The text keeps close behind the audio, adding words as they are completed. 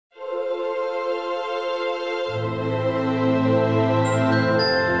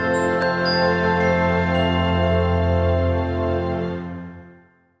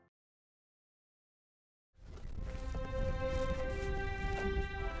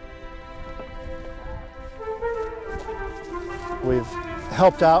We've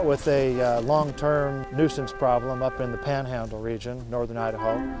helped out with a long-term nuisance problem up in the Panhandle region, northern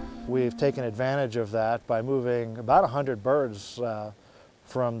Idaho. We've taken advantage of that by moving about 100 birds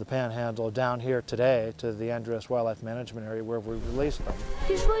from the Panhandle down here today to the Andros Wildlife Management Area where we released them.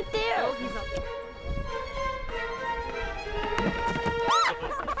 He's right there! Oh, he's up there.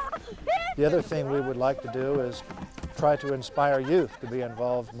 The other thing we would like to do is try to inspire youth to be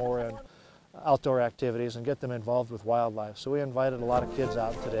involved more in outdoor activities and get them involved with wildlife. So we invited a lot of kids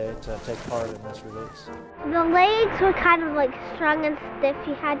out today to take part in this release. The legs were kind of like strong and stiff.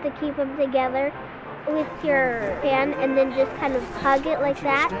 You had to keep them together with your hand and then just kind of hug it like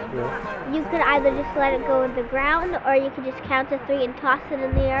that. Yeah. You could either just let it go to the ground or you could just count to 3 and toss it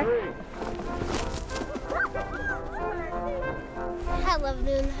in the air. I love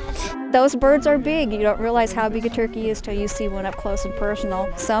doing that. Those birds are big. You don't realize how big a turkey is till you see one up close and personal.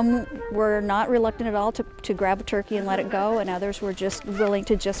 Some were not reluctant at all to grab a turkey and let it go, and others were just willing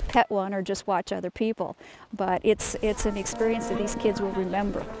to just pet one or just watch other people. But it's an experience that these kids will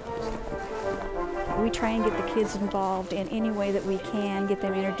remember. We try and get the kids involved in any way that we can, get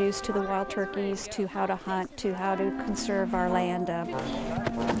them introduced to the wild turkeys, to how to hunt, to how to conserve our land,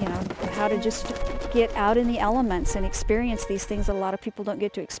 you know, how to just get out in the elements and experience these things that a lot of people don't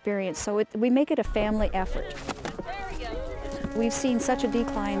get to experience. So we make it a family effort. We've seen such a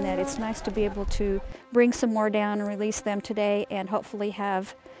decline that it's nice to be able to bring some more down and release them today and hopefully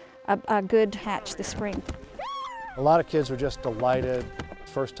have a good hatch this spring. A lot of kids were just delighted.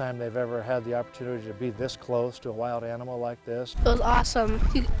 First time they've ever had the opportunity to be this close to a wild animal like this. It was awesome.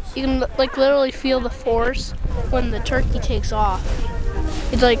 You can like literally feel the force when the turkey takes off.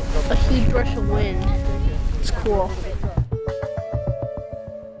 It's like a huge rush of wind. It's cool.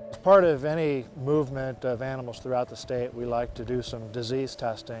 As part of any movement of animals throughout the state, we like to do some disease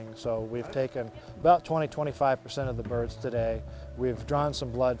testing. So we've taken about 20–25% of the birds today. We've drawn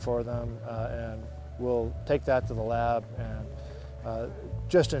some blood for them and we'll take that to the lab and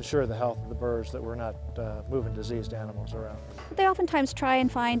just ensure the health of the birds, that we're not moving diseased animals around. They oftentimes try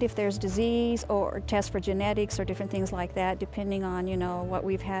and find if there's disease or test for genetics or different things like that, depending on, you know, what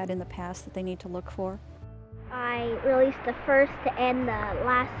we've had in the past that they need to look for. I released the first and the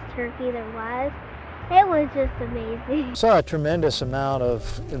last turkey there was. It was just amazing. Saw a tremendous amount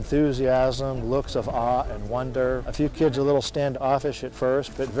of enthusiasm, looks of awe and wonder. A few kids a little standoffish at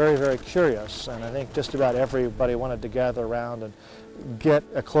first, but very, very curious. And I think just about everybody wanted to gather around and get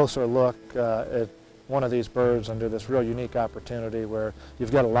a closer look at one of these birds under this real unique opportunity where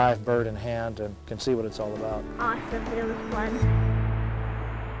you've got a live bird in hand and can see what it's all about. Awesome, it was fun.